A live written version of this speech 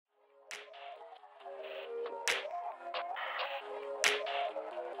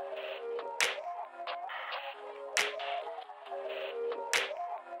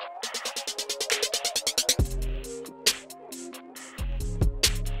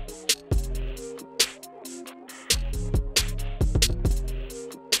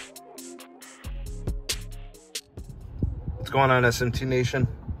going on, SMT Nation?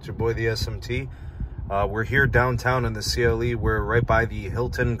 It's your boy, the SMT. We're here downtown in the CLE. We're right by the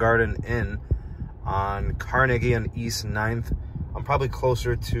Hilton Garden Inn on Carnegie and East 9th. I'm probably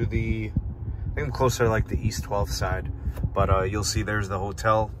closer to the, I think I'm closer to like the East 12th side. But you'll see there's the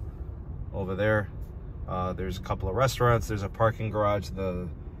hotel over there. There's a couple of restaurants. There's a parking garage. The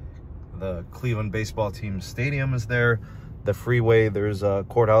Cleveland baseball team stadium is there. The freeway, there's a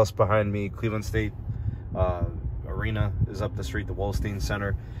courthouse behind me. Cleveland State Arena is up the street, the Wolstein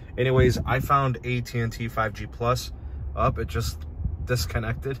Center. Anyways, I found AT&T 5G Plus up. It just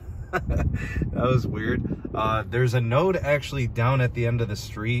disconnected. That was weird. There's a node actually down at the end of the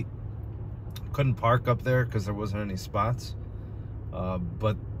street. Couldn't park up there because there wasn't any spots.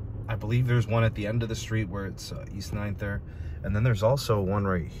 But I believe there's one at the end of the street where it's East 9th there. And then there's also one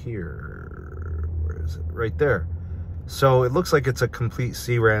right here. Where is it? Right there. So it looks like it's a complete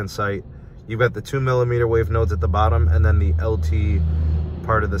C-RAN site. You've got the 2mm wave nodes at the bottom and then the LTE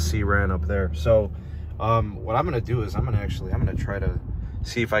part of the C-RAN up there. So what I'm gonna do is I'm gonna try to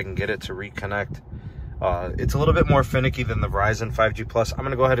see if I can get it to reconnect. It's a little bit more finicky than the Verizon 5G Plus. I'm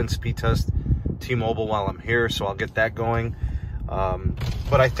gonna go ahead and speed test T-Mobile while I'm here, so I'll get that going.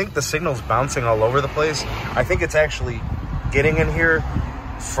 But I think the signal's bouncing all over the place. I think it's actually getting in here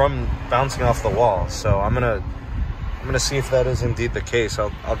from bouncing off the wall. So I'm gonna see if that is indeed the case.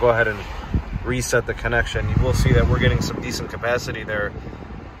 I'll go ahead and reset the connection. You will see that we're getting some decent capacity there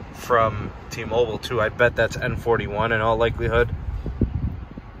from T-Mobile too. I bet that's N41 in all likelihood.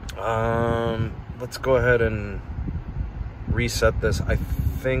 Let's go ahead and reset this. I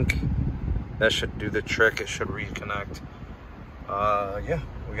think that should do the trick. It should reconnect. Yeah,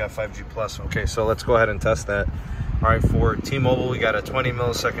 we got 5G Plus. Okay, so let's go ahead and test that. All right, for T-Mobile, we got a 20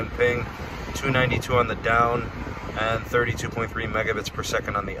 millisecond ping, 292 on the down, and 32.3 megabits per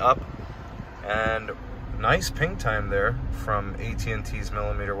second on the up. And nice ping time there from AT&T's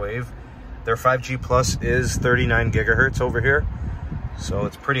mmWave. Their 5G Plus is 39 gigahertz over here. So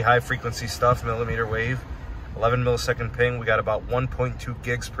it's pretty high frequency stuff, mmWave. 11 millisecond ping, we got about 1.2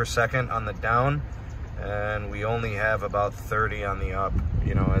 gigs per second on the down. And we only have about 30 on the up,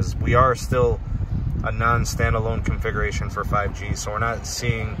 you know, as we are still a non-standalone configuration for 5G. So we're not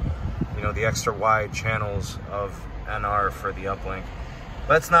seeing, you know, the extra wide channels of NR for the uplink.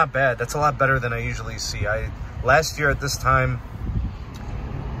 But that's not bad. That's a lot better than I usually see. Last year at this time,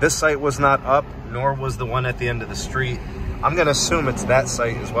 this site was not up, nor was the one at the end of the street. I'm gonna assume it's that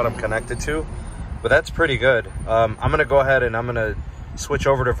site is what I'm connected to, but that's pretty good. I'm gonna go ahead and I'm gonna switch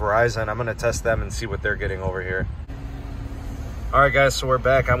over to Verizon. I'm gonna test them and see what they're getting over here. All right, guys, so we're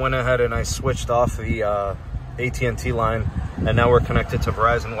back. I went ahead and I switched off the AT&T line, and now we're connected to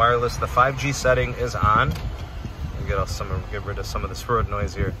Verizon Wireless. The 5G setting is on. Get rid of some of this road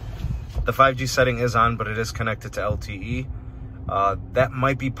noise here. The 5G setting is on, but it is connected to LTE. That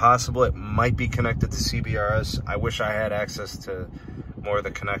might be possible. It might be connected to CBRS. I wish I had access to more of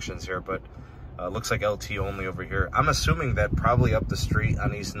the connections here, but looks like LTE only over here. I'm assuming that probably up the street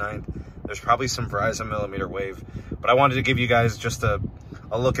on East 9th, there's probably some Verizon mmWave. But I wanted to give you guys just a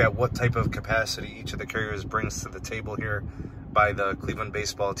look at what type of capacity each of the carriers brings to the table here by the Cleveland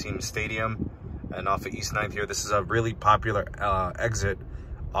baseball team stadium and off of East 9th here. This is a really popular exit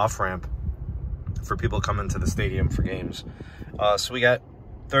off-ramp for people coming to the stadium for games. So we got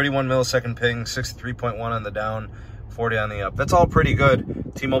 31 millisecond ping, 63.1 on the down, 40 on the up. That's all pretty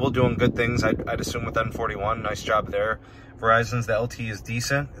good. T-Mobile doing good things, I'd assume, with N41. Nice job there. Verizon's, the LTE is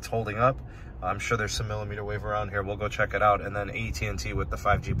decent. It's holding up. I'm sure there's some mmWave around here. We'll go check it out. And then AT&T with the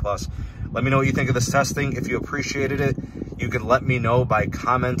 5G Plus. Let me know what you think of this testing. If you appreciated it, you could let me know by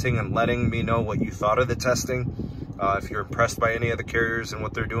commenting and letting me know what you thought of the testing. If you're impressed by any of the carriers and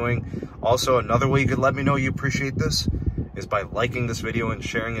what they're doing. Also, another way you could let me know you appreciate this is by liking this video and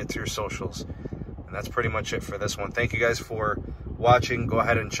sharing it to your socials. And that's pretty much it for this one. Thank you guys for watching. Go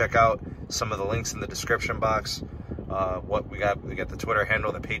ahead and check out some of the links in the description box. What we got the Twitter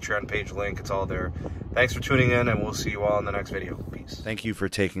handle, the Patreon page link, it's all there. Thanks for tuning in, and we'll see you all in the next video. Peace. Thank you for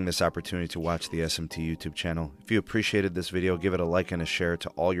taking this opportunity to watch the SMT YouTube channel. If you appreciated this video, give it a like and a share to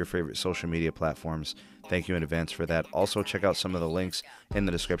all your favorite social media platforms. Thank you in advance for that. Also, check out some of the links in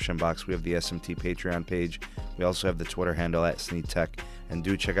the description box. We have the SMT Patreon page. We also have the Twitter handle at SneedTech. And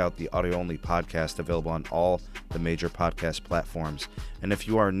do check out the audio-only podcast available on all the major podcast platforms. And if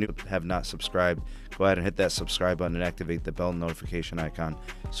you are new, have not subscribed, go ahead and hit that subscribe button and activate the bell notification icon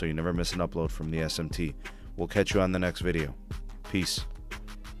so you never miss an upload from the SMT. We'll catch you on the next video. Peace.